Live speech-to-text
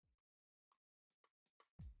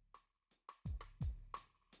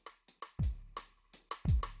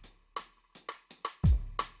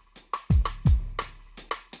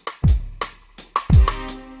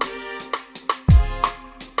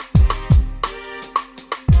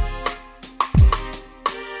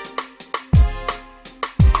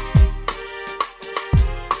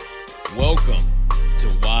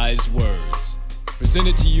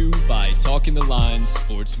Presented to you by Talking the Line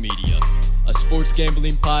Sports Media, a sports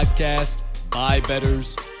gambling podcast by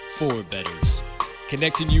bettors for bettors,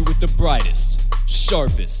 connecting you with the brightest,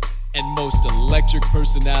 sharpest, and most electric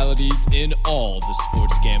personalities in all the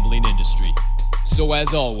sports gambling industry. So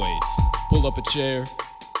as always, pull up a chair,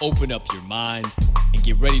 open up your mind, and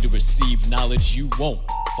get ready to receive knowledge you won't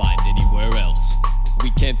find anywhere else.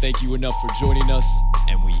 We can't thank you enough for joining us,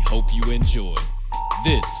 and we hope you enjoy.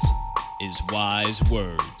 This is Wise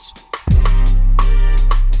Words.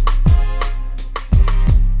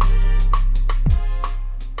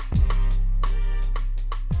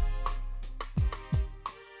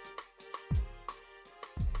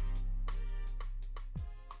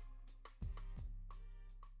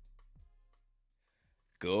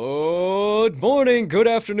 Good morning, good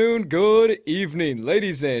afternoon, good evening,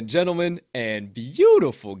 ladies and gentlemen, and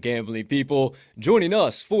beautiful gambling people joining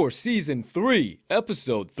us for Season 3,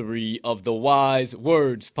 Episode 3 of the Wise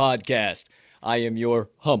Words Podcast. I am your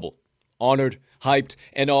humble, honored, hyped,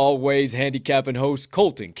 and always handicapping host,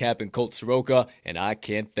 Colton Cap'n Colt Soroka, and I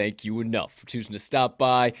can't thank you enough for choosing to stop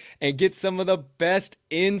by and get some of the best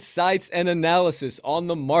insights and analysis on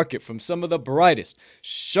the market from some of the brightest,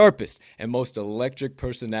 sharpest, and most electric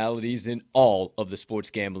personalities in all of the sports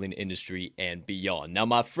gambling industry and beyond. Now,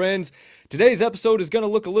 my friends, today's episode is going to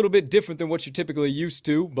look a little bit different than what you're typically used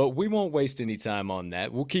to, but we won't waste any time on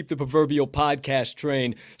that. We'll keep the proverbial podcast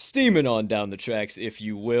train steaming on down the tracks, if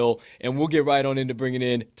you will, and we'll get right on into bringing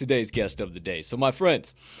in today's guest of the day. So, my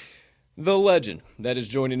friends, the legend that is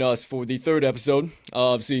joining us for the third episode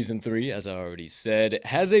of Season 3, as I already said,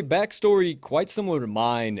 has a backstory quite similar to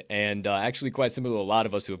mine and actually quite similar to a lot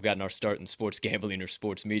of us who have gotten our start in sports gambling or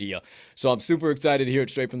sports media. So I'm super excited to hear it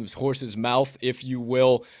straight from this horse's mouth, if you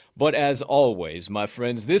will. But as always, my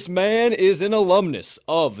friends, this man is an alumnus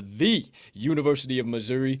of the University of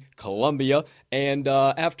Missouri, Columbia, and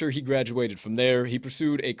after he graduated from there, he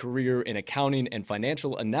pursued a career in accounting and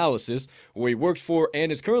financial analysis, where he worked for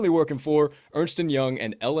and is currently working for Ernst & Young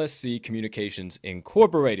and LSC Communications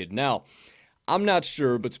Incorporated. Now, I'm not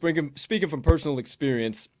sure, but speaking from personal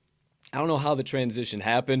experience, I don't know how the transition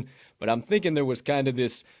happened, but I'm thinking there was kind of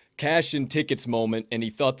this cash and tickets moment, and he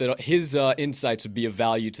thought that his insights would be of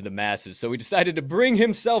value to the masses. So he decided to bring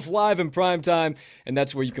himself live in prime time, and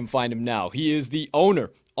that's where you can find him now. He is the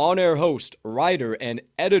owner, on-air host, writer, and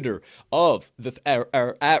editor of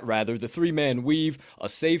the Three-Man Weave, a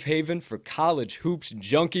safe haven for college hoops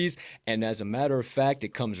junkies. And as a matter of fact,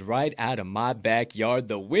 it comes right out of my backyard,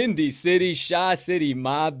 the Windy City, Shy City,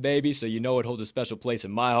 my baby. So you know it holds a special place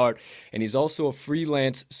in my heart. And he's also a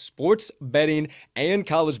freelance sports betting and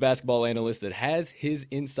college basketball analyst that has his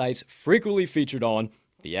insights frequently featured on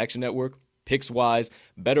the Action Network, PicksWise,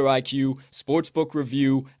 Better IQ, Sportsbook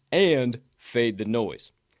Review, and Fade the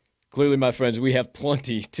Noise. Clearly, my friends, we have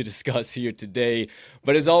plenty to discuss here today,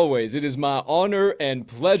 but as always, it is my honor and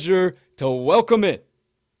pleasure to welcome in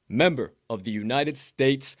member of the United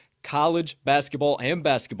States College Basketball and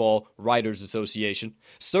Basketball Writers Association,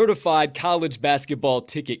 certified college basketball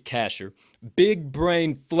ticket casher, big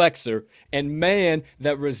brain flexer, and man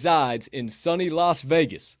that resides in sunny Las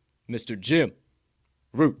Vegas, Mr. Jim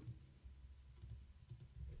Root.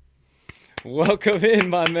 Welcome in,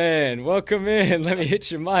 my man. Welcome in. Let me hit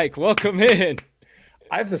your mic. Welcome in.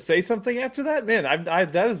 I have to say something after that, man.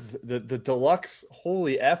 That is the deluxe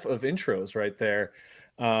holy F of intros right there.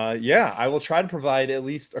 Yeah, I will try to provide at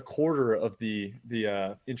least a quarter of the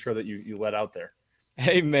intro that you let out there.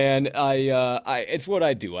 Hey man, I it's what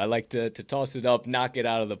I do. I like to toss it up, knock it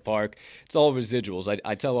out of the park. It's all residuals.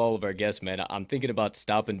 I tell all of our guests, man, I'm thinking about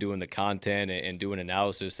stopping doing the content and doing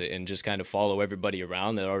analysis and just kind of follow everybody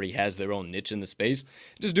around that already has their own niche in the space.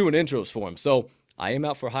 Just doing intros for them. So I am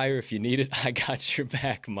out for hire if you need it. I got your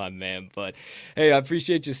back, my man. But hey, I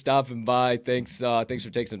appreciate you stopping by. Thanks for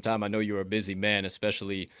taking some time. I know you're a busy man,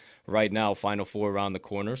 especially right now. Final Four around the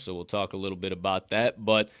corner, so we'll talk a little bit about that.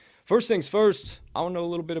 But first things first, I want to know a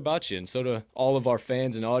little bit about you, and so do all of our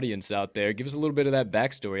fans and audience out there. Give us a little bit of that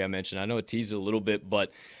backstory I mentioned. I know it teased it a little bit,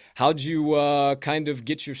 but how'd you kind of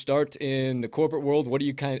get your start in the corporate world? What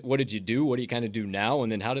did you do? What do you kind of do now?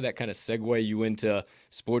 And then how did that kind of segue you into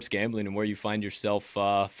sports gambling and where you find yourself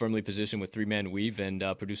firmly positioned with Three-Man Weave and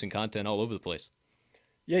producing content all over the place?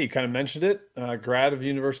 Yeah, you kind of mentioned it. Grad of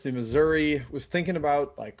University of Missouri, was thinking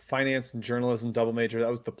about like finance and journalism double major.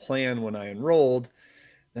 That was the plan when I enrolled.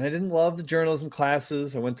 And I didn't love the journalism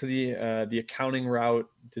classes. I went to the accounting route,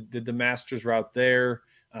 did the master's route there.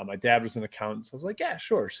 My dad was an accountant, so I was like, yeah,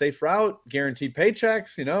 sure, safe route, guaranteed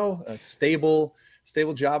paychecks, a stable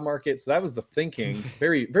job market. So that was the thinking.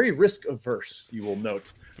 Very, very risk averse, you will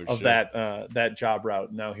note, of that job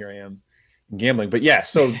route. Now here I am gambling. But yeah,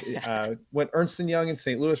 so went Ernst & Young in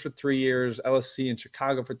St. Louis for 3 years, LSC in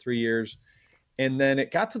Chicago for 3 years. And then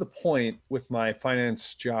it got to the point with my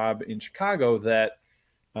finance job in Chicago that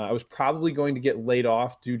I was probably going to get laid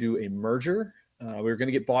off due to a merger. We were going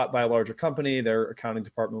to get bought by a larger company. Their accounting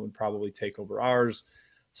department would probably take over ours.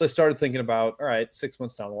 So I started thinking about, all right, 6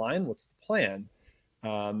 months down the line, what's the plan?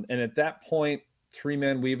 And at that point, Three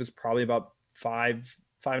Man Weave is probably about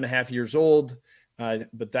 5.5 years old.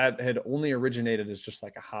 But that had only originated as just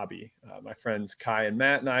like a hobby. My friends Kai and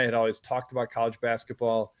Matt and I had always talked about college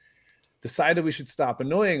basketball, decided we should stop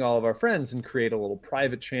annoying all of our friends and create a little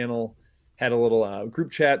private channel, had a little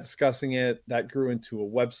group chat discussing it. That grew into a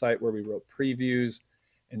website where we wrote previews.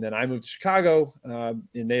 And then I moved to Chicago, and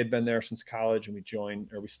they had been there since college, and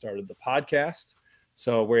we started the podcast.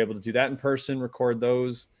 So we're able to do that in person, record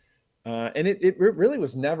those. And it really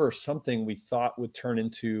was never something we thought would turn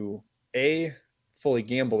into A, fully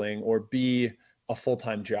gambling, or B, a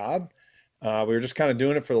full-time job. We were just kind of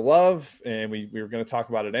doing it for the love, and we were going to talk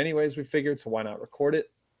about it anyways, we figured, so why not record it?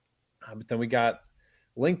 But then we got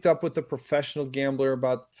linked up with a professional gambler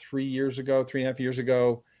about 3.5 years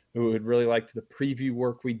ago, who had really liked the preview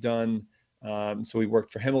work we'd done. So we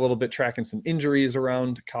worked for him a little bit, tracking some injuries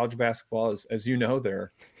around college basketball. As you know, there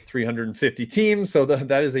are 350 teams, so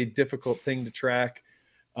that is a difficult thing to track.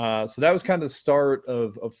 So that was kind of the start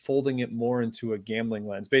of folding it more into a gambling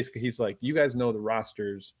lens. Basically, he's like, you guys know the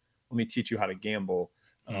rosters. Let me teach you how to gamble.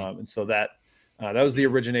 And so that was the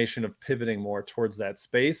origination of pivoting more towards that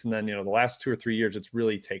space. And then, the last 2 or 3 years, it's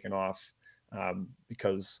really taken off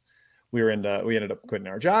because we ended up quitting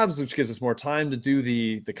our jobs, which gives us more time to do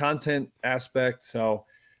the content aspect. So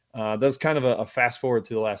that's kind of a fast forward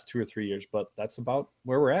to the last 2 or 3 years, but that's about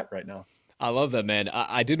where we're at right now. I love that, man.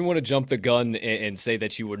 I didn't want to jump the gun and say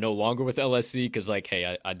that you were no longer with LSC because, like,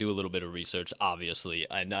 hey, I do a little bit of research, obviously,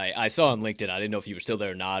 and I saw on LinkedIn. I didn't know if you were still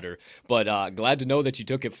there or not, but glad to know that you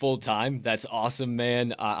took it full time. That's awesome,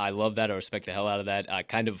 man. I love that. I respect the hell out of that.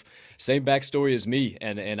 Kind of same backstory as me,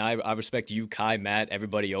 and I respect you, Kai, Matt,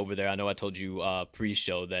 everybody over there. I know I told you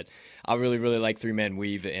pre-show that I really, really like Three Man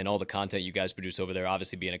Weave and all the content you guys produce over there.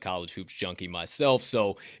 Obviously, being a college hoops junkie myself,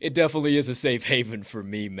 so it definitely is a safe haven for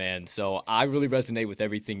me, man. So I really resonate with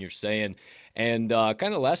everything you're saying. And kind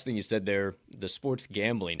of the last thing you said there, the sports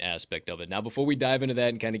gambling aspect of it. Now, before we dive into that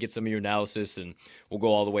and kind of get some of your analysis, and we'll go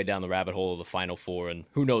all the way down the rabbit hole of the Final Four, and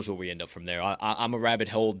who knows where we end up from there. I'm a rabbit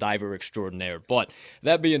hole diver extraordinaire. But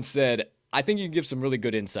that being said, I think you can give some really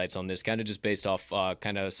good insights on this, kind of just based off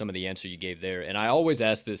kind of some of the answer you gave there. And I always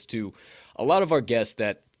ask this to a lot of our guests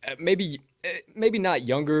that maybe not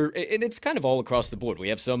younger, and it's kind of all across the board. We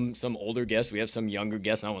have some older guests, we have some younger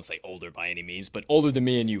guests. I don't want to say older by any means, but older than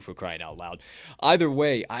me and you, for crying out loud. Either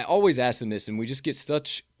way, I always ask them this, and we just get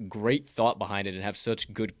such great thought behind it and have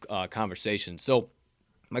such good conversation. So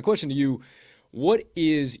my question to you, what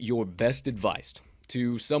is your best advice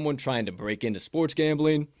to someone trying to break into sports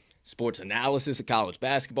gambling, sports analysis of college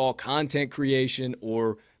basketball, content creation,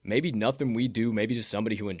 or maybe nothing we do, maybe just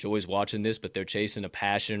somebody who enjoys watching this, but they're chasing a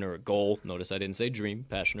passion or a goal. Notice I didn't say dream,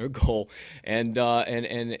 passion or goal, and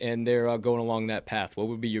they're going along that path. What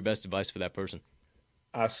would be your best advice for that person?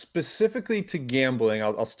 Specifically to gambling,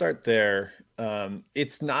 I'll start there.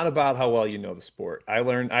 It's not about how well you know the sport. I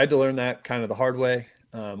had to learn that kind of the hard way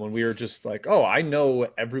when we were just like, oh, I know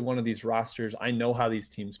every one of these rosters. I know how these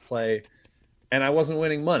teams play. And I wasn't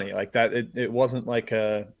winning money like that. It wasn't like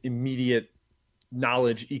a immediate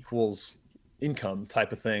knowledge equals income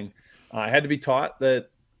type of thing. I had to be taught that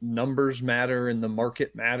numbers matter and the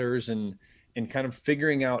market matters, and kind of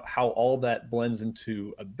figuring out how all that blends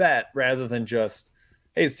into a bet rather than just,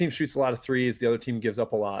 hey, this team shoots a lot of threes, the other team gives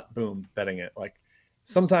up a lot, boom, betting it. Like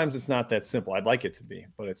sometimes it's not that simple. I'd like it to be,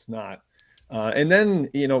 but it's not. And then,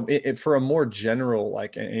 for a more general,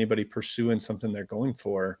 like anybody pursuing something they're going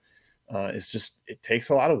for, it takes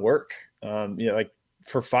a lot of work. Like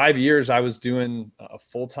for 5 years, I was doing a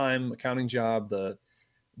full-time accounting job. The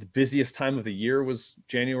busiest time of the year was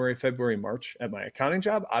January, February, March at my accounting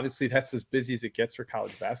job. Obviously, that's as busy as it gets for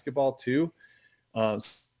college basketball too.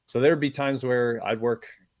 So there'd be times where I'd work,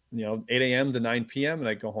 8 a.m. to 9 p.m. and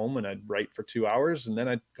I'd go home and I'd write for 2 hours and then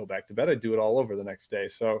I'd go back to bed. I'd do it all over the next day.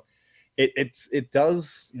 So it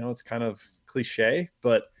does, it's kind of cliche,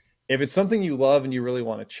 but if it's something you love and you really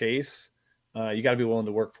want to chase, you got to be willing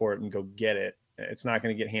to work for it and go get it. It's not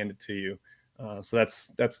going to get handed to you. So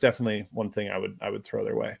that's definitely one thing I would throw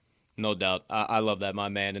their way. No doubt. I love that, my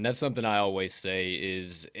man. And that's something I always say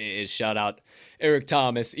is shout out. Eric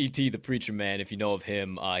Thomas, E.T. the Preacher Man, if you know of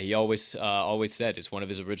him, he always said, it's one of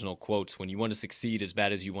his original quotes, when you want to succeed as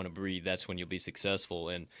bad as you want to breathe, that's when you'll be successful.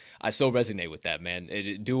 And I so resonate with that, man.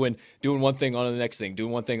 Doing one thing on the next thing,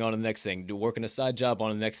 doing one thing on the next thing, working a side job on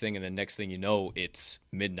the next thing, and the next thing you know, it's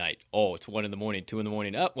midnight. Oh, it's 1 a.m, 2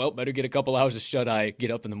 a.m. Oh, well, better get a couple hours of shut eye, get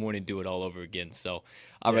up in the morning, do it all over again. So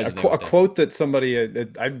I resonate with a that. quote that somebody,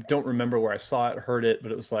 I don't remember where I saw it, heard it,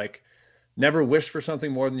 but it was like, never wish for something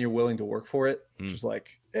more than you're willing to work for it. Which is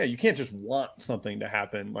like, yeah, you can't just want something to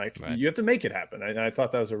happen. Like you have to make it happen. I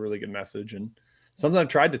thought that was a really good message and something I've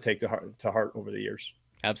tried to take to heart over the years.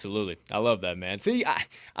 Absolutely. I love that, man. See,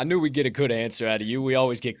 I knew we'd get a good answer out of you. We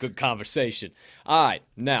always get good conversation. All right,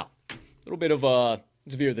 now, a little bit of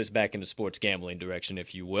let's veer this back into sports gambling direction,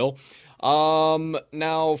 if you will.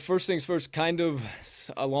 Now, first things first, kind of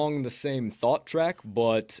along the same thought track,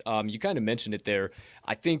 but you kind of mentioned it there.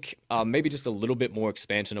 I think maybe just a little bit more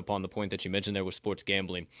expansion upon the point that you mentioned there with sports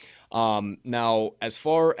gambling. Now, as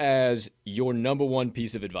far as your number one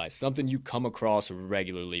piece of advice, something you come across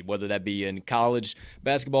regularly, whether that be in college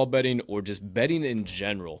basketball betting or just betting in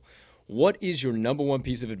general, what is your number one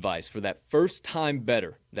piece of advice for that first-time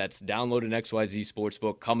bettor that's downloaded an XYZ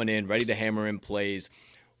Sportsbook, coming in, ready to hammer in plays?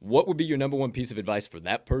 What would be your number one piece of advice for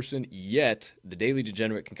that person, yet the Daily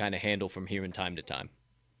Degenerate can kind of handle from here in time to time?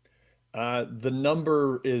 The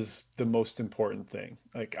number is the most important thing.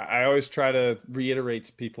 Like I always try to reiterate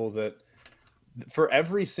to people that for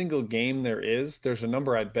every single game there's a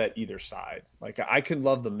number I'd bet either side. Like I could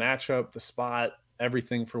love the matchup, the spot,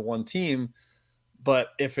 everything for one team. But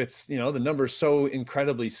if it's, the number's so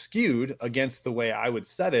incredibly skewed against the way I would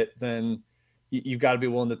set it, then you've got to be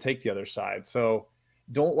willing to take the other side. So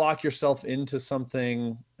don't lock yourself into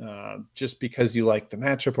something just because you like the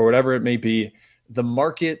matchup or whatever it may be. The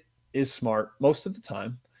market is smart most of the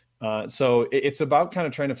time. So it's about kind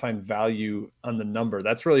of trying to find value on the number.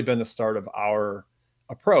 That's really been the start of our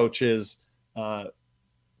approach is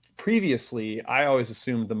previously I always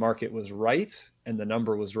assumed the market was right and the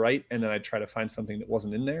number was right. And then I try to find something that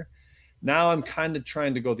wasn't in there. Now I'm kind of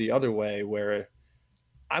trying to go the other way where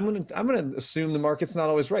I'm going to assume the market's not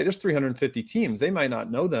always right. There's 350 teams. They might not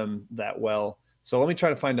know them that well. So let me try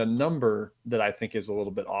to find a number that I think is a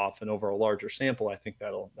little bit off, and over a larger sample, I think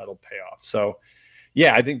that'll pay off. So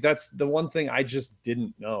yeah, I think that's the one thing I just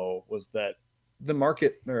didn't know was that the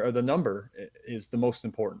market or the number is the most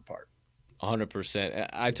important part. 100%.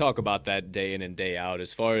 I talk about that day in and day out,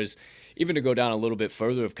 as far as even to go down a little bit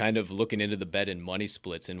further of kind of looking into the bet and money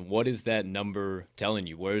splits and what is that number telling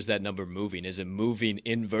you? Where is that number moving? Is it moving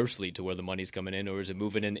inversely to where the money's coming in, or is it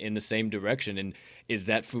moving in the same direction? And is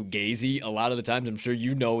that fugazi? A lot of the times, I'm sure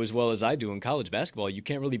you know as well as I do in college basketball, you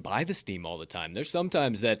can't really buy the steam all the time. There's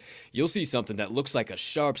sometimes that you'll see something that looks like a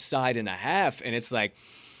sharp side and a half, and it's like,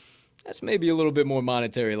 that's maybe a little bit more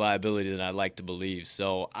monetary liability than I'd like to believe.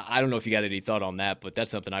 So I don't know if you got any thought on that, but that's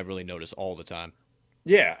something I really notice all the time.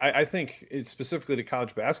 Yeah, I think it's specifically to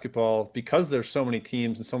college basketball, because there's so many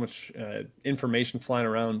teams and so much information flying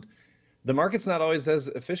around, the market's not always as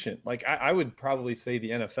efficient. Like I would probably say the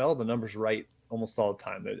NFL, the number's right almost all the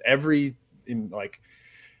time.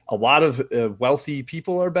 A lot of wealthy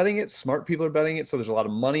people are betting it, smart people are betting it. So there's a lot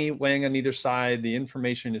of money weighing on either side. The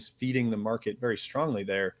information is feeding the market very strongly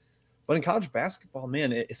there. But in college basketball,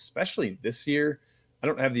 man, especially this year, I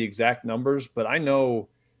don't have the exact numbers, but I know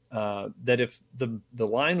that if the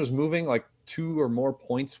line was moving like 2 or more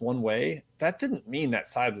points one way, that didn't mean that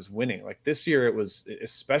side was winning. Like this year, it was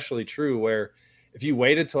especially true where if you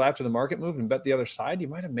waited till after the market moved and bet the other side, you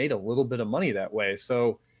might have made a little bit of money that way.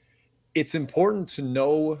 So it's important to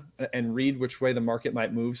know and read which way the market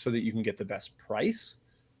might move so that you can get the best price.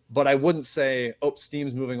 But I wouldn't say, oh,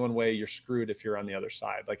 steam's moving one way, you're screwed if you're on the other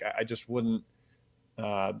side. Like I just wouldn't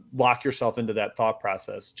lock yourself into that thought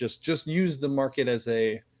process. Just use the market as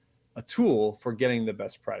a tool for getting the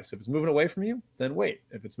best price. If it's moving away from you, then wait.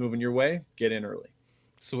 If it's moving your way, get in early.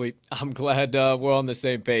 Sweet. I'm glad we're on the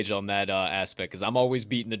same page on that aspect, because I'm always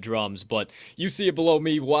beating the drums, but you see it below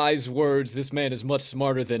me, wise words. This man is much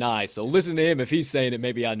smarter than I, so listen to him. If he's saying it,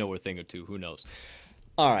 maybe I know a thing or two. Who knows?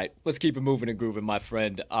 All right, let's keep it moving and grooving, my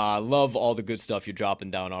friend. Love all the good stuff you're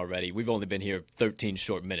dropping down already. We've only been here 13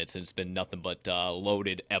 short minutes, and it's been nothing but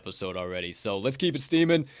loaded episode already. So let's keep it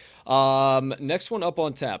steaming. Next one up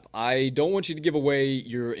on tap. I don't want you to give away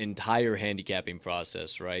your entire handicapping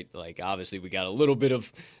process, right? Like, obviously, we got a little bit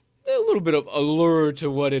of allure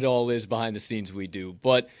to what it all is behind the scenes we do.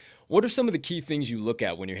 But what are some of the key things you look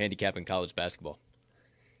at when you're handicapping college basketball?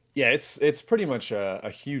 Yeah, it's pretty much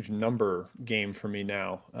a huge number game for me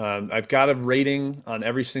now. I've got a rating on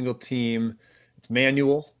every single team. It's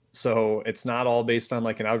manual. So it's not all based on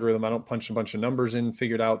like an algorithm. I don't punch a bunch of numbers in,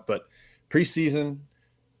 figured out, but preseason,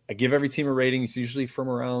 I give every team a rating. It's usually from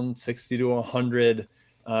around 60 to 100.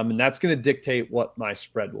 And that's going to dictate what my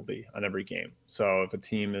spread will be on every game. So if a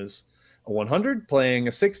team is a 100 playing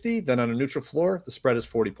a 60, then on a neutral floor, the spread is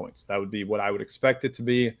 40 points. That would be what I would expect it to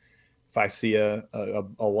be. If I see a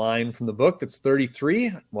line from the book that's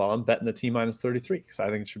 33, well, I'm betting the team minus 33 because I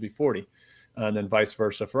think it should be 40. And then vice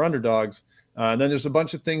versa for underdogs. And then there's a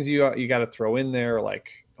bunch of things you got to throw in there,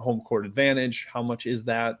 like home court advantage. How much is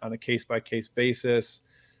that on a case-by-case basis?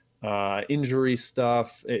 Injury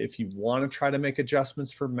stuff. If you want to try to make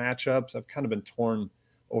adjustments for matchups, I've kind of been torn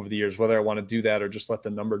over the years whether I want to do that or just let the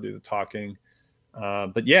number do the talking.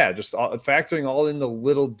 But yeah, just factoring all in the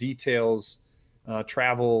little details,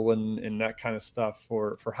 travel and that kind of stuff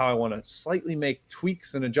for how I want to slightly make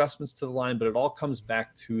tweaks and adjustments to the line. But it all comes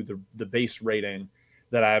back to the base rating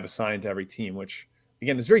that I have assigned to every team, which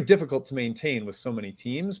again is very difficult to maintain with so many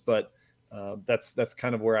teams, but that's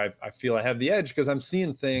kind of where I feel I have the edge because I'm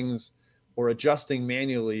seeing things or adjusting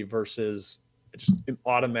manually versus just an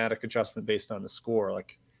automatic adjustment based on the score.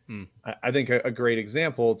 Like I think a great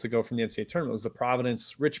example to go from the NCAA tournament was the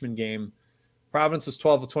Providence Richmond game. Providence was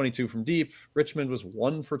 12 of 22 from deep. Richmond was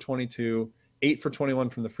 1 for 22, 8 for 21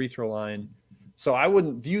 from the free throw line. So I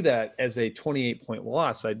wouldn't view that as a 28-point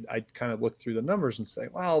loss. I'd kind of look through the numbers and say,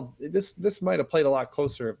 well, this might have played a lot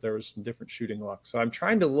closer if there was some different shooting luck. So I'm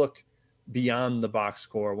trying to look beyond the box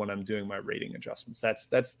score when I'm doing my rating adjustments. That's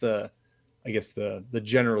the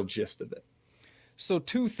general gist of it. So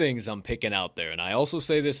two things I'm picking out there, and I also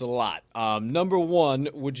say this a lot. Number one,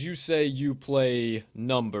 would you say you play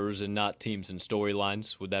numbers and not teams and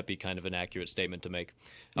storylines? Would that be kind of an accurate statement to make?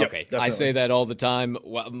 Yep, okay, definitely. I say that all the time.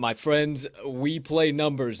 Well, my friends, we play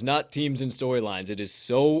numbers, not teams and storylines. It is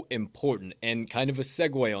so important. And kind of a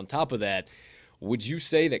segue on top of that, would you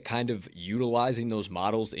say that kind of utilizing those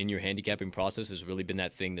models in your handicapping process has really been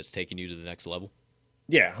that thing that's taken you to the next level?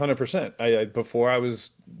 Yeah, 100%. Before I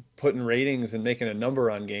was putting ratings and making a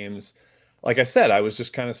number on games, like I said, I was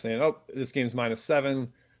just kind of saying, oh, this game's -7.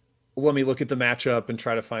 Let me look at the matchup and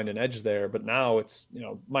try to find an edge there. But now it's,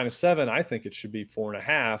 -7. I think it should be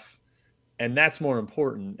 4.5. And that's more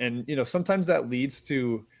important. And, sometimes that leads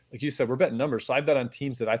to, like you said, we're betting numbers. So I bet on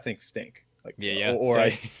teams that I think stink. Like, yeah.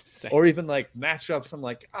 Or even like matchups. I'm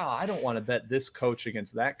like, I don't want to bet this coach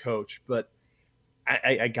against that coach, but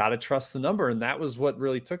I got to trust the number. And that was what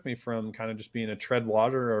really took me from kind of just being a tread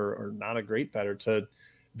water or not a great bettor to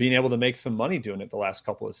being able to make some money doing it the last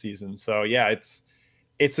couple of seasons. So yeah,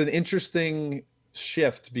 it's an interesting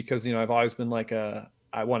shift because, I've always been like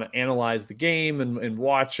I want to analyze the game and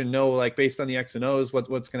watch and know, like, based on the X and O's,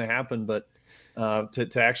 what's going to happen. But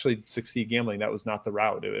to actually succeed gambling, that was not the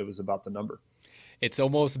route. It was about the number. It's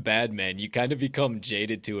almost bad, man. You kind of become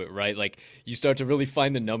jaded to it, right? Like, you start to really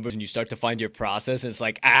find the numbers and you start to find your process. And it's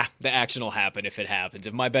like, the action will happen if it happens.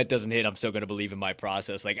 If my bet doesn't hit, I'm still going to believe in my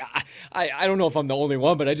process. Like, I don't know if I'm the only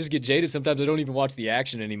one, but I just get jaded. Sometimes I don't even watch the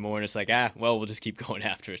action anymore. And it's like, well, we'll just keep going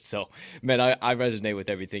after it. So, man, I resonate with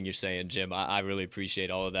everything you're saying, Jim. I really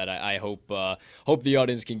appreciate all of that. I hope the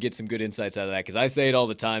audience can get some good insights out of that because I say it all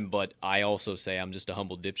the time, but I also say I'm just a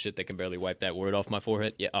humble dipshit that can barely wipe that word off my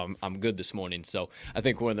forehead. Yeah, I'm good this morning. So, I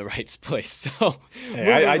think we're in the right place. So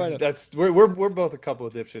we're both a couple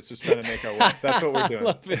of dipshits just trying to make our way. That's what we're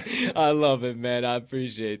doing. I love it, man. I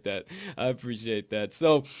appreciate that.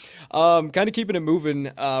 So, kind of keeping it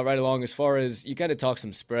moving right along. As far as you kind of talk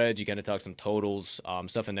some spreads, you kind of talk some totals,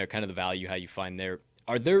 stuff in there, kind of the value, how you find there.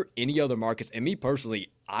 Are there any other markets? And me personally,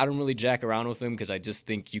 I don't really jack around with them because I just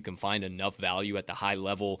think you can find enough value at the high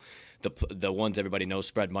level. The ones everybody knows,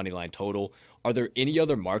 spread, money line, total. Are there any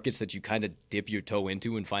other markets that you kind of dip your toe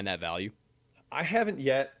into and find that value? I haven't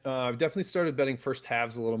yet. I've definitely started betting first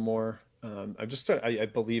halves a little more. I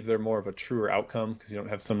believe they're more of a truer outcome because you don't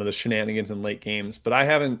have some of the shenanigans in late games. But I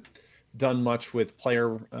haven't done much with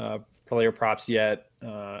player props yet.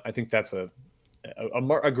 I think that's a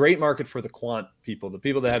great market for the quant people, the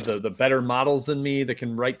people that have the better models than me that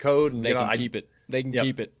can write code and they can keep it. They can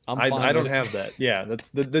keep it. I don't have that. Yeah, that's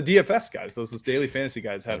the DFS guys. Those daily fantasy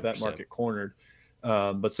guys have 100%. That market cornered.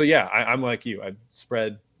 But so yeah, I'm like you. I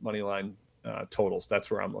spread, money line, totals.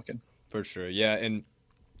 That's where I'm looking. For sure. Yeah, and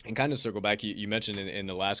kind of circle back. You mentioned in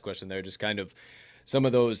the last question there, just kind of some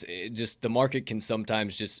of those, just the market can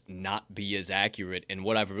sometimes just not be as accurate. And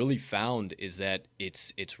what I've really found is that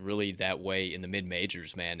it's really that way in the mid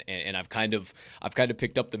majors, man. And I've kind of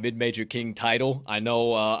picked up the mid major king title. I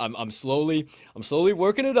know I'm slowly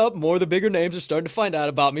working it up. More of the bigger names are starting to find out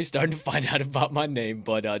about me, starting to find out about my name.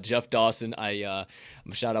 But Jeff Dawson,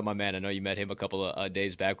 shout out my man. I know you met him a couple of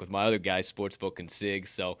days back with my other guys, Sportsbook and Sig.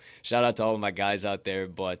 So shout out to all of my guys out there.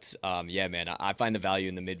 But yeah, man, I find the value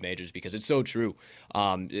in the mid majors because it's so true.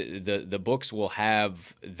 The books will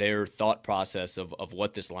have their thought process of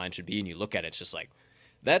what this line should be, and you look at it, it's just like,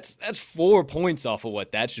 that's 4 points off of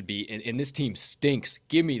what that should be, and this team stinks.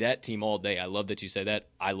 Give me that team all day. I love that you say that.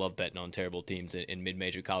 I love betting on terrible teams in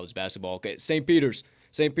mid-major college basketball. Okay, St. Peter's,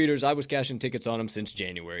 I was cashing tickets on them since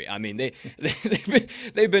January. I mean,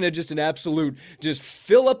 they've been just an absolute, just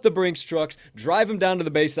fill up the Brinks trucks, drive them down to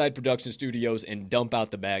the Bayside Production Studios, and dump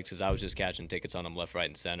out the bags because I was just cashing tickets on them left, right,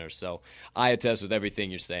 and center. So I attest with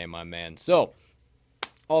everything you're saying, my man. So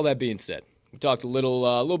all that being said, we talked a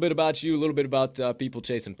little bit about you, a little bit about people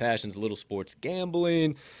chasing passions, a little sports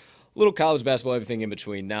gambling, a little college basketball, everything in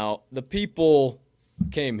between. Now, the people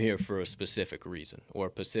came here for a specific reason, or a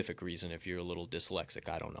Pacific reason if you're a little dyslexic,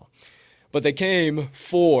 I don't know. But they came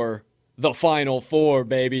for the Final Four,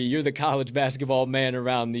 baby. You're the college basketball man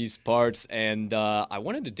around these parts, and I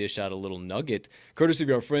wanted to dish out a little nugget, courtesy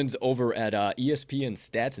of our friends over at ESPN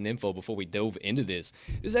Stats and Info before we dove into this.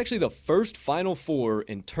 This is actually the first Final Four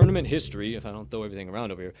in tournament history, if I don't throw everything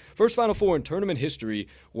around over here, first Final Four in tournament history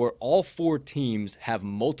where all 4 teams have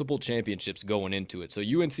multiple championships going into it. So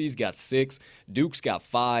UNC's got 6, Duke's got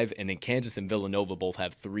 5, and then Kansas and Villanova both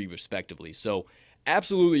have 3 respectively. So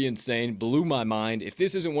absolutely insane. Blew my mind. If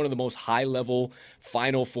this isn't one of the most high-level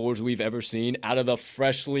Final Fours we've ever seen out of the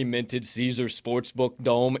freshly minted Caesars Sportsbook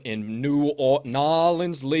Dome in New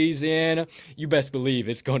Orleans, Louisiana, you best believe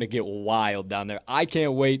it's going to get wild down there. I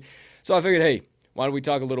can't wait. So I figured, hey, why don't we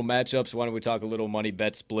talk a little matchups? Why don't we talk a little money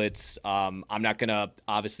bet splits? I'm not going to,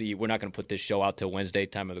 obviously, we're not going to put this show out till Wednesday,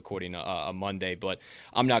 time of recording a Monday, but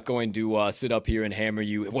I'm not going to sit up here and hammer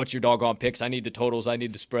you. What's your doggone picks? I need the totals. I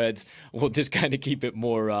need the spreads. We'll just kind of keep it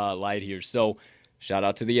more light here. So shout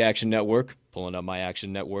out to the Action Network. Pulling up my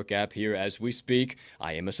Action Network app here as we speak.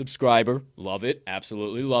 I am a subscriber. Love it.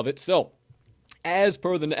 Absolutely love it. So as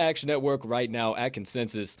per the Action Network right now at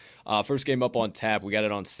Consensus, first game up on tap. We got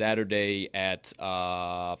it on Saturday at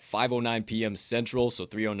 5:09 p.m. Central, so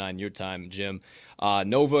 3:09 your time, Jim.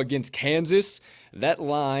 Nova against Kansas. That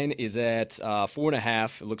line is at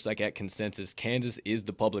 4.5. It looks like at Consensus, Kansas is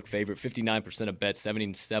the public favorite. 59% of bets,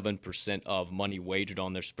 77% of money wagered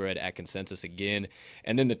on their spread at Consensus again.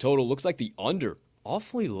 And then the total looks like the under,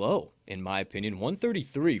 awfully low, in my opinion.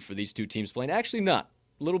 133 for these two teams playing. Actually not.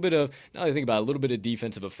 A little bit of, now that I think about it, a little bit of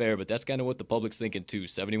defensive affair, but that's kind of what the public's thinking too.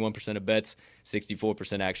 71% of bets,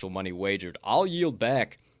 64% actual money wagered. I'll yield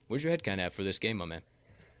back. Where's your head kind of at for this game, my man?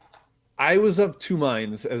 I was of two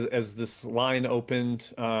minds as this line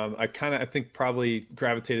opened. I think probably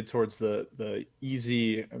gravitated towards the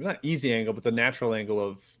easy, not easy angle, but the natural angle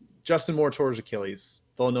of Justin Moore towards Achilles.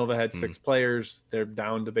 Villanova had 6 players. They're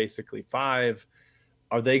down to basically 5.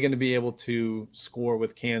 Are they going to be able to score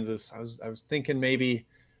with Kansas? I was thinking maybe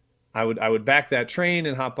I would back that train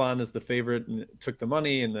and hop on as the favorite and took the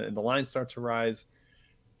money and the line start to rise.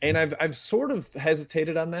 And I've sort of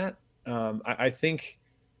hesitated on that. I think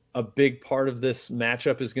a big part of this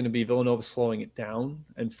matchup is going to be Villanova slowing it down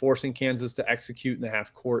and forcing Kansas to execute in the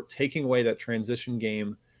half court, taking away that transition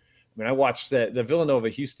game. I mean, I watched the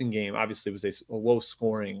Villanova-Houston game. Obviously, it was a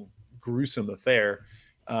low-scoring, gruesome affair.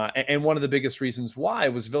 And one of the biggest reasons why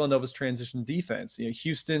was Villanova's transition defense. You know,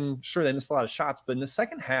 Houston, sure, they missed a lot of shots, but in the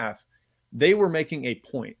second half, they were making a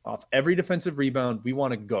point off every defensive rebound. We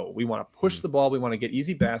want to go. We want to push the ball. We want to get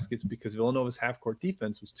easy baskets because Villanova's half-court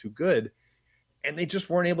defense was too good, and they just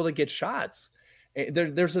weren't able to get shots.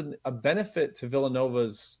 There's a benefit to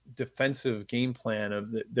Villanova's defensive game plan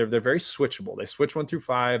of they're very switchable. They switch 1 through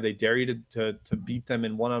 5. They dare you to beat them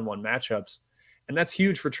in one-on-one matchups. And that's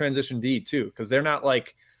huge for transition D too, because they're not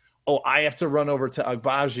like, oh, I have to run over to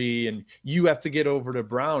Agbaji and you have to get over to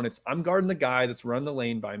Brown. It's I'm guarding the guy that's run the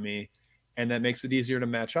lane by me, and that makes it easier to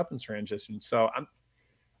match up in transition. So I'm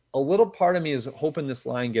a little part of me is hoping this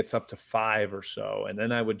line gets up to 5 or so, and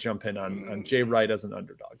then I would jump in on Jay Wright as an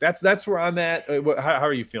underdog. That's where I'm at. How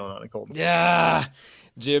are you feeling on it, Colton? Yeah,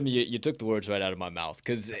 Jim, you took the words right out of my mouth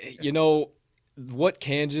because what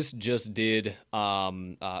Kansas just did.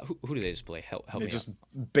 Who did they just play? Help they me just out.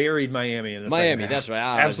 Buried Miami in the Miami. That's right.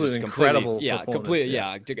 Absolutely incredible.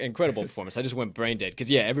 Incredible performance. I just went brain dead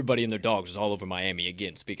because everybody and their dogs was all over Miami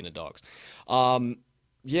again. Speaking of dogs,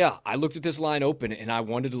 Yeah, I looked at this line open and I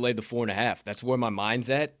wanted to lay the 4.5. That's where my mind's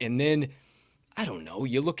at. And then I don't know.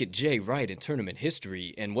 You look at Jay Wright in tournament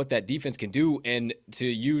history and what that defense can do, and to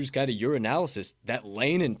use kind of your analysis, that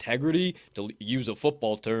lane integrity, to use a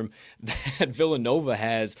football term, that Villanova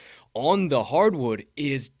has on the hardwood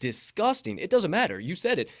is disgusting. It doesn't matter. You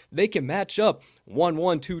said it. They can match up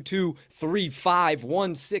 1-1, 2-2, 3-5,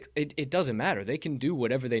 1-6. It doesn't matter. They can do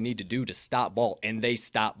whatever they need to do to stop ball, and they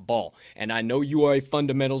stop ball. And I know you are a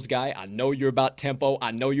fundamentals guy. I know you're about tempo.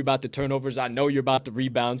 I know you're about the turnovers. I know you're about the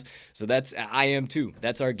rebounds. So I am too.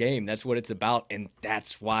 That's our game. That's what it's about, and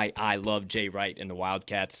that's why I love Jay Wright and the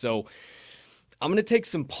Wildcats. So I'm going to take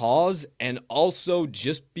some pause, and also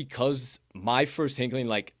just because my first inkling,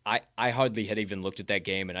 like I hardly had even looked at that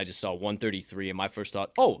game, and I just saw 133, and my first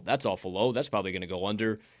thought, oh, that's awful low. That's probably going to go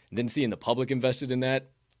under. And then seeing the public invested in that,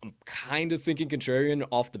 I'm kind of thinking contrarian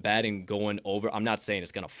off the bat and going over. I'm not saying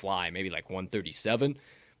it's going to fly, maybe like 137.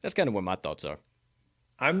 That's kind of where my thoughts are.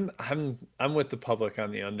 I'm with the public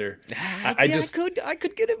on the under. I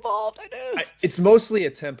could get involved. I do. It's mostly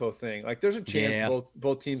a tempo thing. Like there's a chance Yeah.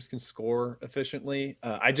 both teams can score efficiently.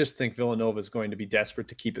 I just think Villanova is going to be desperate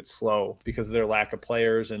to keep it slow because of their lack of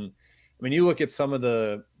players. And I mean, you look at some of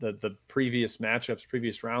the previous matchups,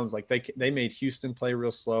 previous rounds. Like they made Houston play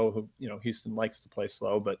real slow. Who Houston likes to play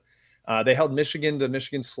slow, but they held Michigan to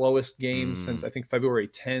Michigan's slowest game since I think February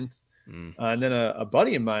 10th. And then a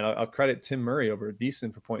buddy of mine, I'll credit Tim Murray over at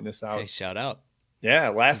Beeson for pointing this out. Hey, shout out. Yeah,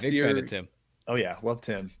 last Big year. fan of Tim. Oh yeah, love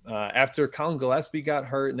Tim. After Colin Gillespie got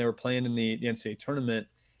hurt and they were playing in the NCAA tournament,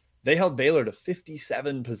 they held Baylor to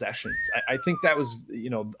 57 possessions. I think that was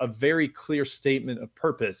a very clear statement of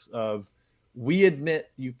purpose of, we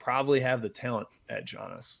admit you probably have the talent edge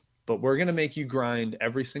on us, but we're going to make you grind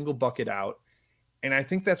every single bucket out. And I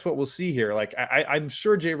think that's what we'll see here. Like I'm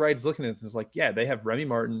sure Jay Wright's looking at this and is like, yeah, they have Remy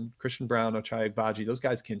Martin, Christian Brown, Ochai Agbaji. Those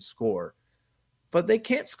guys can score, but they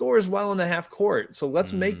can't score as well in the half court. So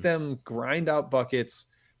let's make them grind out buckets,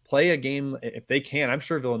 play a game if they can. I'm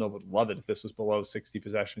sure Villanova would love it if this was below 60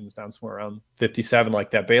 possessions, down somewhere around 57,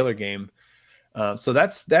 like that Baylor game. So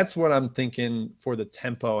that's what I'm thinking for the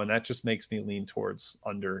tempo, and that just makes me lean towards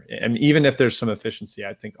under. And even if there's some efficiency,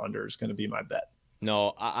 I think under is going to be my bet.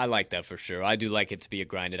 No, I like that for sure. I do like it to be a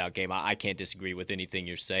grinded out game. I can't disagree with anything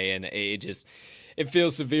you're saying. It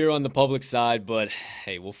feels severe on the public side, but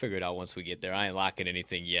hey, we'll figure it out once we get there. I ain't locking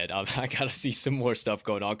anything yet. I got to see some more stuff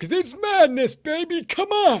going on because it's madness, baby.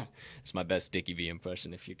 Come on. It's my best Dickie V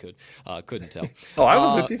impression, if you couldn't tell. Oh, I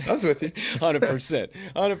was with you. 100%.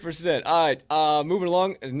 100%. All right, moving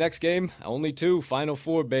along. Next game, only two, Final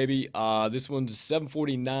Four, baby. This one's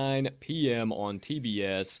 7:49 p.m. on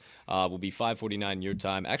TBS. Will be 5:49 your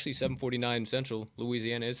time. Actually, 7:49 Central.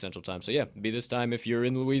 Louisiana is Central time. So yeah, be this time if you're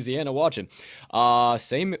in Louisiana watching.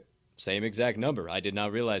 Same exact number. I did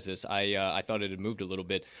not realize this. I thought it had moved a little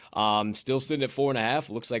bit. Still sitting at 4.5.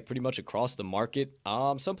 Looks like pretty much across the market.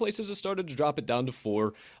 Some places have started to drop it down to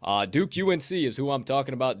 4. Duke UNC is who I'm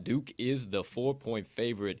talking about. Duke is the 4-point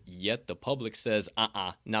favorite, yet the public says,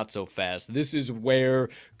 not so fast. This is where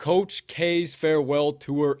Coach K's farewell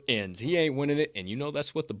tour ends. He ain't winning it, and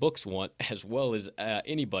that's what the books want, as well as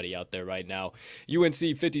anybody out there right now. UNC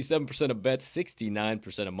 57% of bets,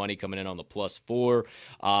 69% of money coming in on the +4.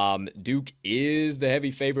 Duke is the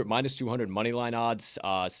heavy favorite, minus 200 money line odds,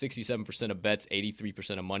 67% of bets,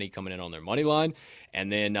 83% of money coming in on their money line. And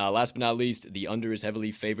then last but not least, the under is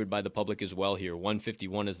heavily favored by the public as well here.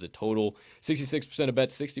 151 is the total, 66% of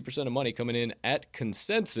bets, 60% of money coming in at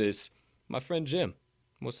consensus. My friend Jim,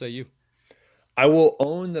 what say you? I will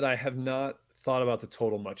own that I have not thought about the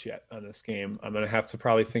total much yet on this game. I'm going to have to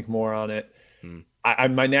probably think more on it.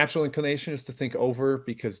 My natural inclination is to think over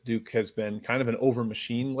because Duke has been kind of an over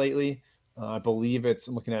machine lately. I believe I'm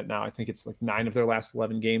looking at it now, I think it's like 9 of their last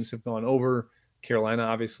 11 games have gone over. Carolina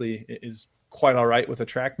obviously is quite all right with a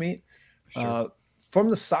track meet. Sure.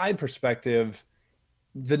 From the side perspective,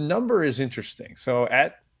 the number is interesting. So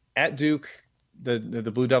at Duke, the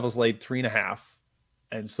Blue Devils laid 3.5.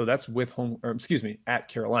 And so that's at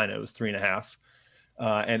Carolina, it was 3.5.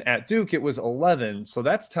 And at Duke, it was 11. So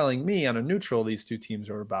that's telling me on a neutral, these two teams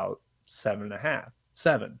are about 7.5,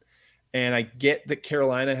 7. And I get that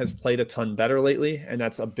Carolina has played a ton better lately, and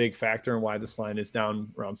that's a big factor in why this line is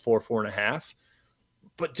down around 4.5.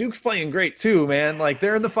 But Duke's playing great too, man. Like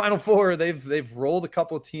they're in the Final Four. They've rolled a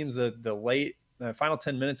couple of teams the final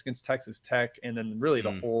 10 minutes against Texas Tech, and then really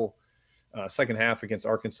the whole second half against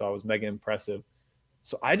Arkansas was mega impressive.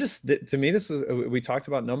 So to me, we talked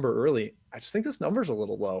about number early. I just think this number's a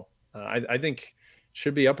little low. I think it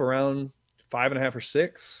should be up around 5.5 or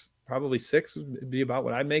 6. Probably 6 would be about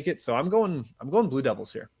what I'd make it. So I'm going Blue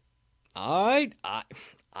Devils here. I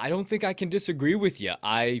don't think I can disagree with you.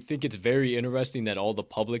 I think it's very interesting that all the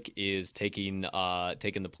public is taking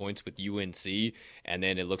the points with UNC, and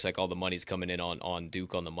then it looks like all the money's coming in on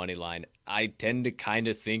Duke on the money line. I tend to kind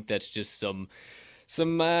of think that's just some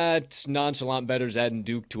nonchalant bettors adding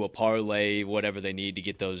Duke to a parlay, whatever they need to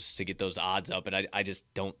get those odds up. And I just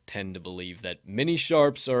don't tend to believe that many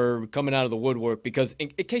sharps are coming out of the woodwork because, in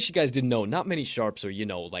case you guys didn't know, not many sharps are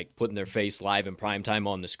like putting their face live in prime time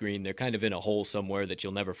on the screen. They're kind of in a hole somewhere that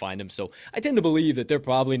you'll never find them. So I tend to believe that they're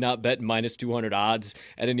probably not betting minus 200 odds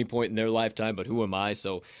at any point in their lifetime. But who am I?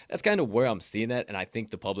 So that's kind of where I'm seeing that, and I think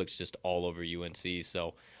the public's just all over UNC.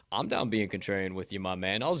 So I'm down being contrarian with you, my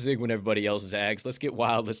man. I'll zig when everybody else zags. Let's get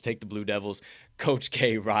wild. Let's take the Blue Devils. Coach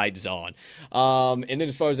K rides on. And then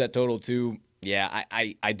as far as that total, too, yeah,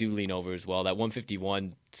 I do lean over as well. That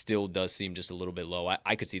 151 still does seem just a little bit low.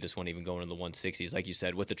 I could see this one even going in the 160s. Like you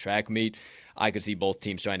said, with the track meet, I could see both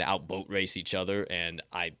teams trying to outboat race each other, and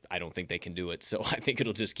I don't think they can do it. So I think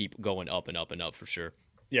it'll just keep going up and up and up for sure.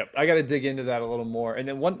 Yep, I got to dig into that a little more. And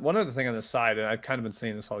then one other thing on the side, and I've kind of been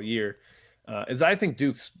saying this all year, is I think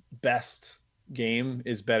Duke's best game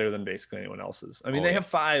is better than basically anyone else's. I mean, they have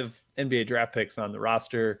 5 NBA draft picks on the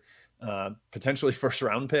roster, potentially first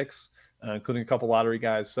round picks, including a couple lottery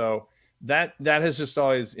guys. So that has just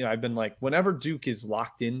always, I've been like, whenever Duke is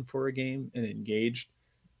locked in for a game and engaged,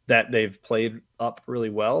 that they've played up really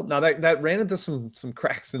well. Now that ran into some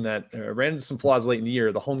cracks in that, ran into some flaws late in the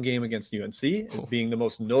year. The home game against UNC being the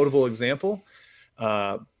most notable example.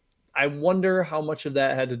 I wonder how much of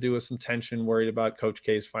that had to do with some tension, worried about Coach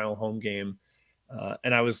K's final home game.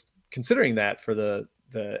 And I was considering that for the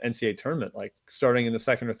NCAA tournament, like starting in the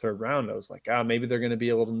second or third round. I was like, maybe they're going to be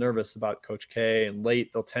a little nervous about Coach K, and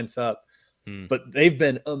late they'll tense up. But they've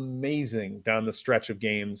been amazing down the stretch of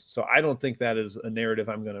games. So I don't think that is a narrative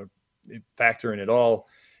I'm going to factor in at all.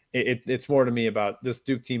 It's more to me about this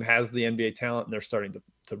Duke team has the NBA talent, and they're starting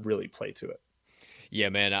to really play to it. Yeah,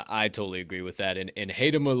 man, I totally agree with that. And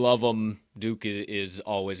hate them or love them, Duke is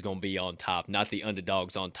always going to be on top. Not the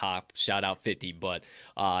underdogs on top. Shout out 50, but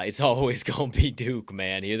it's always going to be Duke,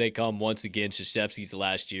 man. Here they come once again. Krzyzewski's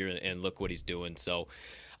last year, and look what he's doing. So,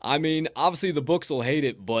 I mean, obviously the books will hate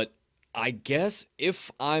it, but I guess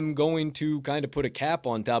if I'm going to kind of put a cap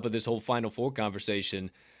on top of this whole Final Four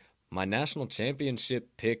conversation, my national championship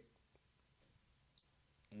pick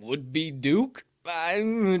would be Duke.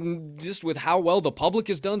 Just with how well the public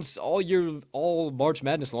has done all year, all March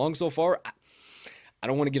Madness long so far, I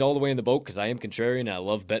don't want to get all the way in the boat because I am contrarian and I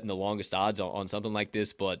love betting the longest odds on something like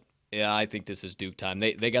this. But yeah, I think this is Duke time.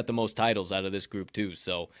 They got the most titles out of this group too,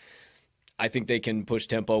 so I think they can push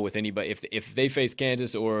tempo with anybody. If they face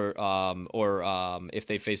Kansas or if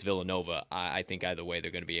they face Villanova, I think either way they're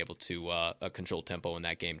going to be able to control tempo in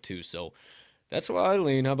that game too. So that's where I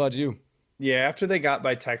lean. How about you? Yeah, after they got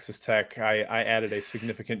by Texas Tech, I added a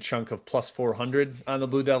significant chunk of plus 400 on the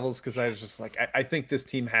Blue Devils because I was just like, I think this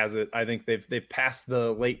team has it. I think they've passed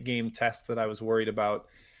the late game test that I was worried about,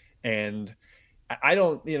 and I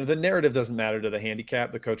don't, the narrative doesn't matter to the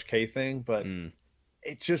handicap, the Coach K thing, but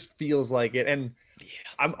it just feels like it. And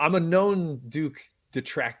yeah. I'm a known Duke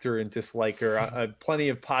detractor and disliker. I plenty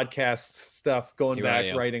of podcast stuff going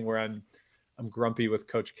back, writing where I'm grumpy with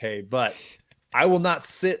Coach K, but I will not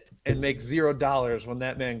sit and make $0 when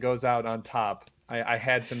that man goes out on top. I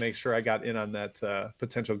had to make sure I got in on that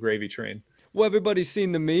potential gravy train. Well, everybody's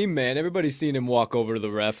seen the meme, man. Everybody's seen him walk over to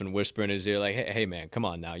the ref and whisper in his ear, like, "Hey, man, come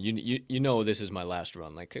on now. You know this is my last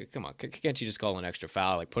run. Like, come on, can't you just call an extra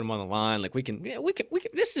foul? Like, put him on the line. Like, we can.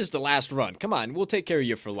 This is the last run. Come on, we'll take care of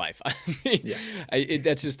you for life." I mean,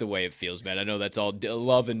 that's just the way it feels, man. I know that's all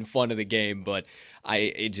love and fun of the game, but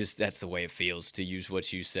that's the way it feels, to use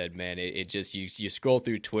what you said, man. It just, you scroll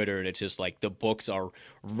through Twitter and it's just like the books are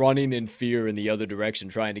running in fear in the other direction,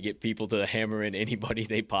 trying to get people to hammer in anybody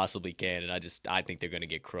they possibly can. And I think they're going to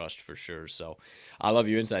get crushed for sure. So I love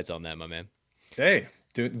your insights on that, my man. Hey,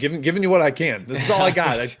 dude, giving you what I can. This is all I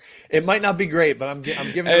got. It might not be great, but I'm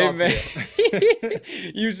giving it all to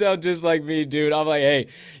you. You sound just like me, dude. I'm like, hey,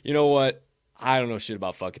 you know what? I don't know shit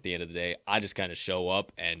about fuck at the end of the day. I just kind of show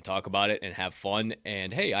up and talk about it and have fun.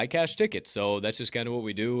 And hey, I cash tickets, so that's just kind of what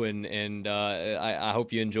we do. And I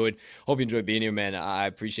hope you enjoyed being here, man. I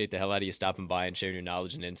appreciate the hell out of you stopping by and sharing your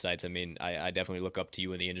knowledge and insights. I mean, I definitely look up to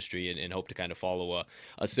you in the industry and hope to kind of follow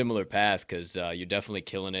a similar path because you're definitely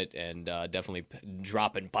killing it and definitely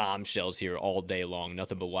dropping bombshells here all day long.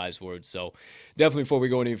 Nothing but wise words. So definitely, before we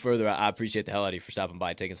go any further, I appreciate the hell out of you for stopping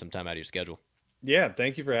by, taking some time out of your schedule. Yeah,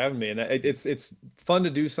 thank you for having me. And it's fun to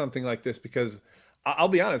do something like this because I'll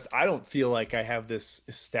be honest, I don't feel like I have this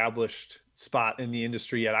established spot in the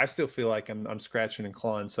industry yet. I still feel like I'm scratching and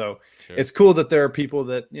clawing. So Sure. it's cool that there are people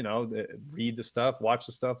that, that read the stuff, watch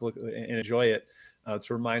the stuff, look and enjoy it. It's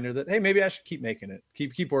a reminder that, hey, maybe I should keep making it,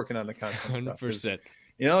 keep working on the content 100%. stuff.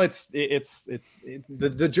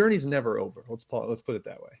 The journey's never over. Let's put it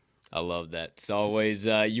that way. I love that. It's always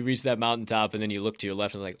you reach that mountaintop and then you look to your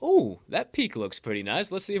left and like, oh, that peak looks pretty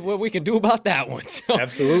nice. Let's see what we can do about that one. So,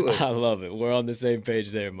 Absolutely. I love it. We're on the same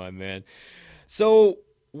page there, my man. So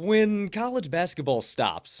when college basketball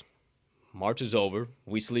stops, March is over.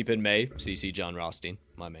 We sleep in May. CC John Rothstein,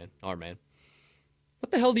 my man, our man.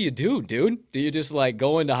 What the hell do you do, dude? Do you just like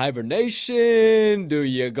go into hibernation? Do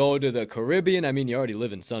you go to the Caribbean? I mean, you already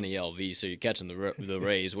live in sunny LV, so you're catching the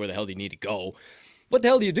rays. Where the hell do you need to go? What the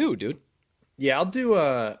hell do you do, dude? Yeah,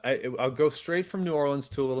 I'll go straight from New Orleans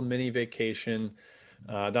to a little mini vacation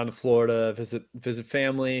down to Florida, visit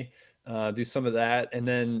family, do some of that. And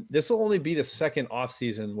then this will only be the second off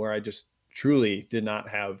season where I just truly did not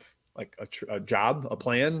have like a job, a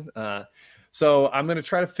plan. So I'm going to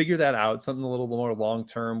try to figure that out, something a little more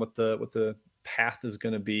long-term, what the path is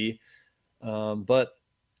going to be. But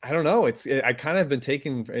I don't know. I kind of been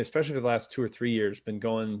taking, especially for the last 2 or 3 years, been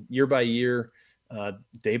going year by year,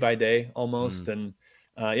 day by day almost. And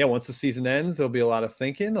once the season ends, there'll be a lot of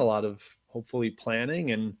thinking, a lot of hopefully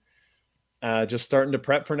planning, and just starting to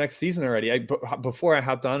prep for next season already. Before I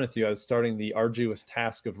hopped on with you, I was starting the arduous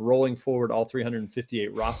task of rolling forward all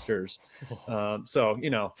 358 rosters. So,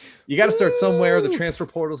 you got to start somewhere. The transfer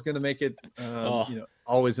portal is going to make it,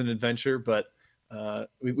 always an adventure, but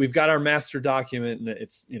we've got our master document, and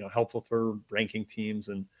it's, helpful for ranking teams.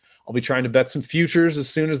 And I'll be trying to bet some futures as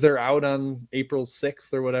soon as they're out on April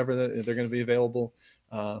 6th or whatever they're going to be available.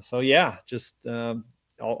 Just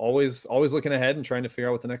always looking ahead and trying to figure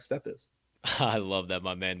out what the next step is. I love that,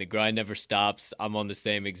 my man. The grind never stops. I'm on the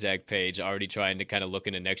same exact page, already trying to kind of look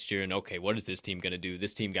into next year and, okay, what is this team going to do?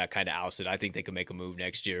 This team got kind of ousted. I think they can make a move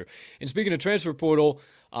next year. And speaking of transfer portal,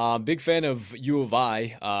 big fan of U of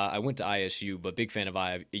I. I went to ISU, but big fan of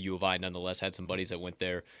U of I nonetheless. Had some buddies that went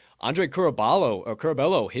there. Andre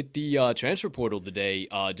Curabello hit the transfer portal today,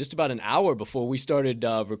 just about an hour before we started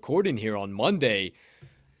recording here on Monday.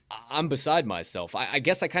 I'm beside myself. I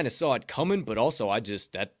guess I kind of saw it coming, but also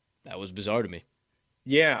that was bizarre to me.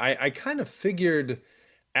 Yeah, I kind of figured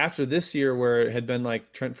after this year where it had been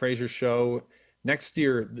like Trent Frazier's show, next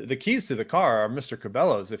year the keys to the car are Mr.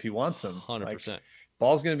 Cabello's if he wants them. 100%. Like,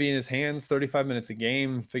 ball's going to be in his hands 35 minutes a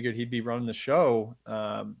game. Figured he'd be running the show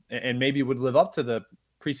and maybe would live up to the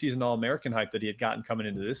preseason All-American hype that he had gotten coming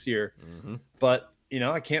into this year. Mm-hmm. But,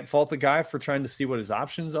 I can't fault the guy for trying to see what his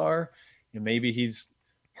options are. Maybe he's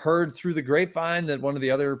heard through the grapevine that one of the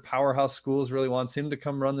other powerhouse schools really wants him to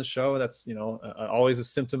come run the show. That's, always a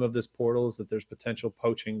symptom of this portal is that there's potential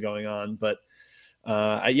poaching going on. But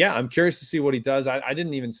I'm curious to see what he does. I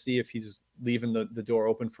didn't even see if he's leaving the door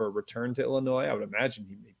open for a return to Illinois. I would imagine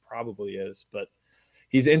he probably is, but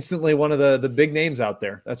he's instantly one of the big names out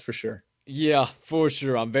there. That's for sure. Yeah, for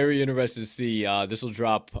sure. I'm very interested to see. This will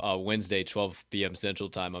drop Wednesday, 12 p.m. Central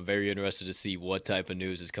Time. I'm very interested to see what type of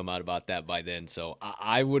news has come out about that by then. So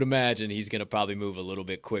I would imagine he's going to probably move a little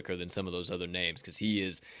bit quicker than some of those other names because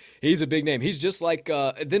he's a big name. He's just like,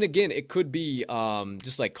 then again, it could be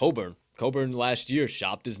just like Coburn. Coburn last year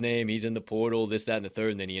shopped his name. He's in the portal, this, that, and the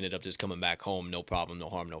third, and then he ended up just coming back home. No problem, no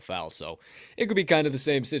harm, no foul. So it could be kind of the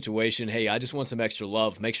same situation. Hey, I just want some extra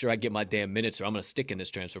love. Make sure I get my damn minutes or I'm going to stick in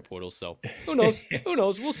this transfer portal. So who knows? Who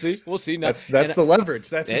knows? We'll see. We'll see. Now, that's the leverage.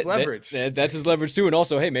 That's his leverage. That's his leverage too. And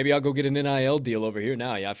also, hey, maybe I'll go get an NIL deal over here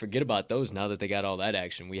now. Yeah, I forget about those now that they got all that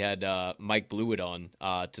action. We had Mike Blewett on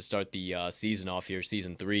to start the season off here,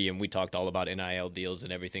 season 3, and we talked all about NIL deals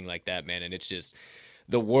and everything like that, man. And it's just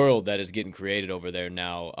the world that is getting created over there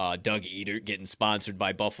now. Doug Eater getting sponsored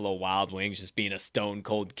by Buffalo Wild Wings, just being a stone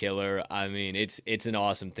cold killer. I mean, it's an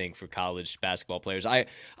awesome thing for college basketball players. I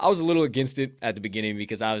was a little against it at the beginning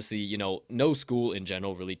because obviously, no school in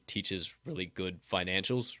general really teaches really good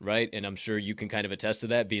financials, right? And I'm sure you can kind of attest to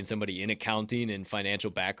that, being somebody in accounting and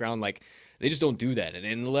financial background. Like, they just don't do that.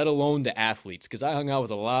 And let alone the athletes, because I hung out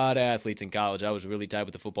with a lot of athletes in college. I was really tight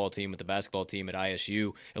with the football team, with the basketball team at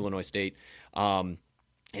ISU, Illinois State.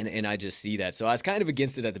 And I just see that. So I was kind of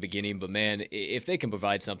against it at the beginning, but man, if they can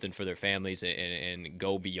provide something for their families and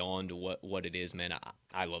go beyond what it is, man,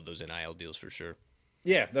 I love those NIL deals for sure.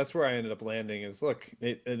 Yeah, that's where I ended up landing is, look,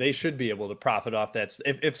 they should be able to profit off that.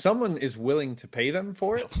 If someone is willing to pay them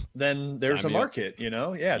for it, then there's a market,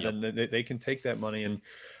 Yeah, yep. Then they can take that money and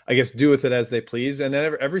I guess do with it as they please. And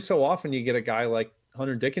then every so often you get a guy like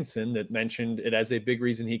Hunter Dickinson that mentioned it as a big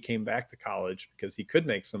reason he came back to college because he could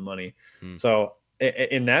make some money. So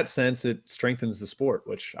in that sense, it strengthens the sport,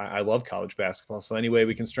 which I love college basketball. So any way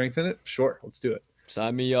we can strengthen it, sure, let's do it.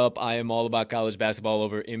 Sign me up. I am all about college basketball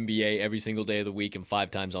over NBA every single day of the week and 5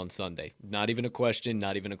 times on Sunday. Not even a question,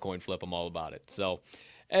 not even a coin flip. I'm all about it. So,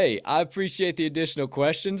 hey, I appreciate the additional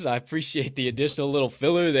questions. I appreciate the additional little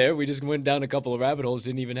filler there. We just went down a couple of rabbit holes,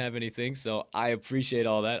 didn't even have anything. So I appreciate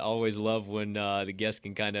all that. I always love when the guests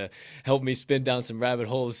can kind of help me spin down some rabbit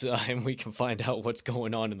holes and we can find out what's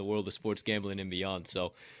going on in the world of sports gambling and beyond.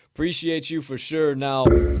 So appreciate you for sure. Now,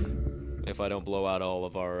 if I don't blow out all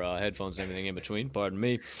of our headphones and everything in between, pardon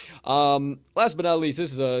me. Last but not least,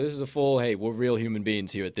 this is a full, hey, we're real human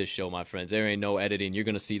beings here at this show, my friends. There ain't no editing. You're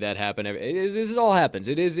going to see that happen. This all happens.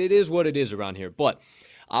 It is what it is around here. But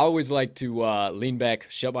I always like to lean back,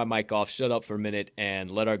 shut my mic off, shut up for a minute,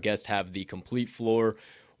 and let our guests have the complete floor.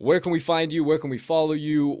 Where can we find you? Where can we follow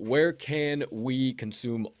you? Where can we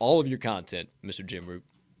consume all of your content, Mr. Jim Root?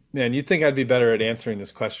 Man, you'd think I'd be better at answering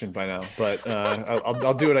this question by now, but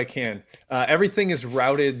I'll do what I can. Everything is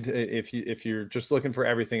routed. If you're just looking for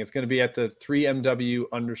everything, it's going to be at the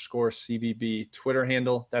 3MW_CBB Twitter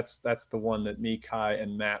handle. That's the one that me, Kai,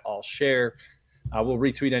 and Matt all share. We'll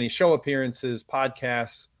retweet any show appearances,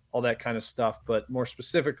 podcasts, all that kind of stuff. But more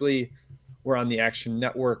specifically, we're on the Action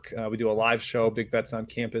Network. We do a live show, Big Bets on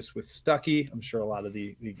Campus with Stuckey. I'm sure a lot of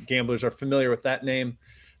the gamblers are familiar with that name.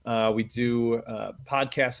 We do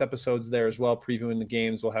podcast episodes there as well, previewing the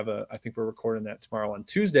games. We'll have I think we're recording that tomorrow on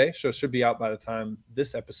Tuesday, so it should be out by the time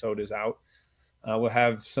this episode is out. We'll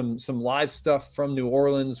have some live stuff from New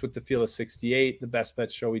Orleans with the Field of 68, the best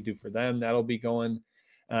bet show we do for them. That'll be going.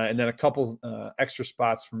 And then a couple extra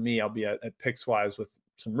spots from me. I'll be at Pickswise with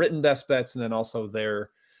some written best bets, and then also their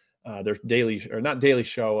daily, or not daily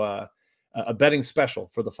show, a betting special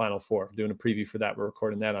for the Final Four. Doing a preview for that. We're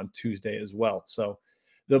recording that on Tuesday as well. So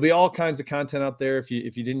there'll be all kinds of content out there. If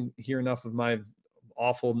you didn't hear enough of my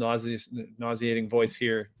awful nauseating voice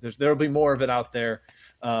here, there'll be more of it out there.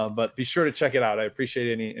 But be sure to check it out. I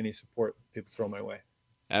appreciate any support people throw my way.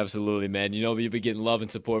 Absolutely, man. You know, you'll be getting love and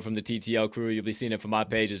support from the TTL crew. You'll be seeing it from my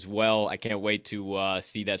page as well. I can't wait to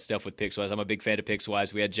see that stuff with Pickswise. I'm a big fan of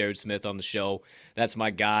Pickswise. We had Jared Smith on the show. That's my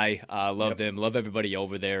guy. Love them. Love everybody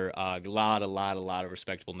over there. A lot of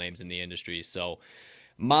respectable names in the industry. So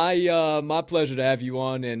my pleasure to have you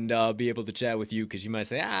on and be able to chat with you, because you might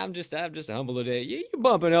say, I'm just a humble today. You're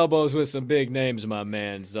bumping elbows with some big names, my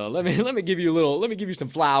man. So let me give you some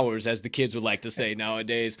flowers, as the kids would like to say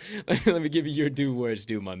nowadays. Let me give you your due where it's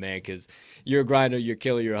due, my man, because you're a grinder, you're a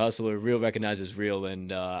killer, you're a hustler. Real recognizes real,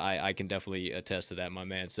 and I can definitely attest to that, my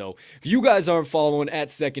man. So if you guys aren't following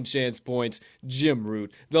at Second Chance Points, Jim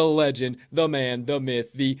Root, the legend, the man, the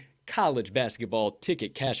myth, the college basketball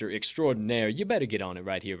ticket casher extraordinaire, you better get on it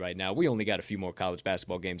right here, right now. We only got a few more college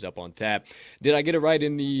basketball games up on tap. Did I get it right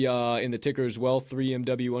in the ticker as well?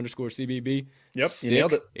 3MW_CBB. Yep, Sick. You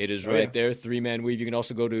nailed it. It is right there. 3Man Weave. You can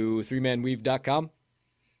also go to 3manweave.com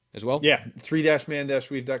as well. Yeah,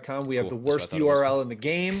 3-man-weave.com. We have the worst URL in the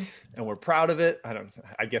game, and we're proud of it. I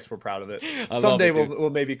guess we're proud of it. Someday we'll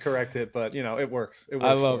maybe correct it, but it works. It works.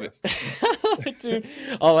 I love it. Dude,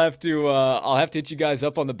 I'll have to hit you guys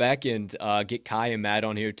up on the back end. Get Kai and Matt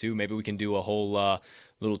on here too. Maybe we can do a whole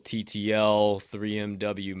little TTL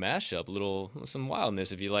 3MW mashup, some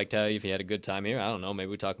wildness if you had a good time here. I don't know.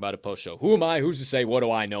 Maybe we talk about it post show. Who am I? Who's to say? What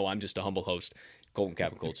do I know? I'm just a humble host, Colton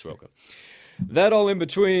Captain Colt Soroka. That all in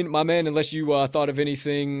between, my man, unless you thought of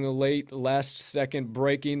anything late, last-second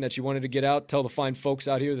breaking that you wanted to get out, tell the fine folks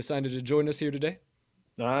out here that decided to join us here today.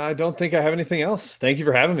 I don't think I have anything else. Thank you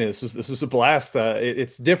for having me. This was a blast.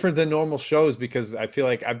 It's different than normal shows because I feel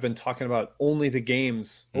like I've been talking about only the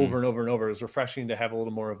games over and over and over. It's refreshing to have a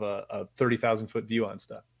little more of a 30,000-foot view on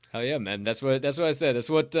stuff. Hell yeah, man. That's what I said.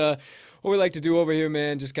 That's what we like to do over here,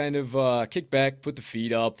 man. Just kind of kick back, put the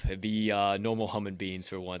feet up, and be normal humming beans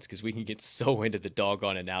for once, because we can get so into the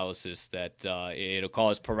doggone analysis that it'll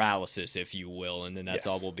cause paralysis, if you will, and then that's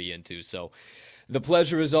all we'll be into. So the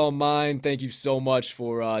pleasure is all mine. Thank you so much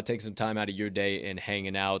for taking some time out of your day and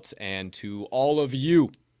hanging out. And to all of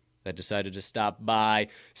you that decided to stop by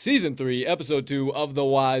Season 3, Episode 2 of the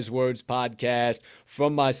Wise Words Podcast,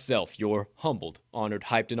 from myself, your humbled, honored,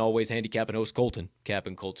 hyped, and always handicapping host, Colton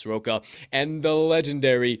Cap'n Colt Soroka, and the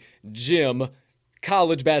legendary Jim,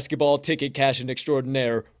 college basketball ticket cashing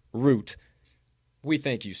extraordinaire, Root. We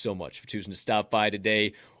thank you so much for choosing to stop by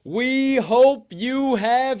today. We hope you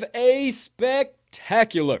have a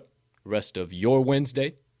spectacular rest of your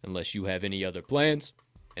Wednesday, unless you have any other plans.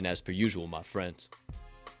 And as per usual, my friends,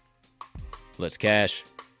 let's cash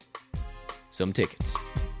some tickets.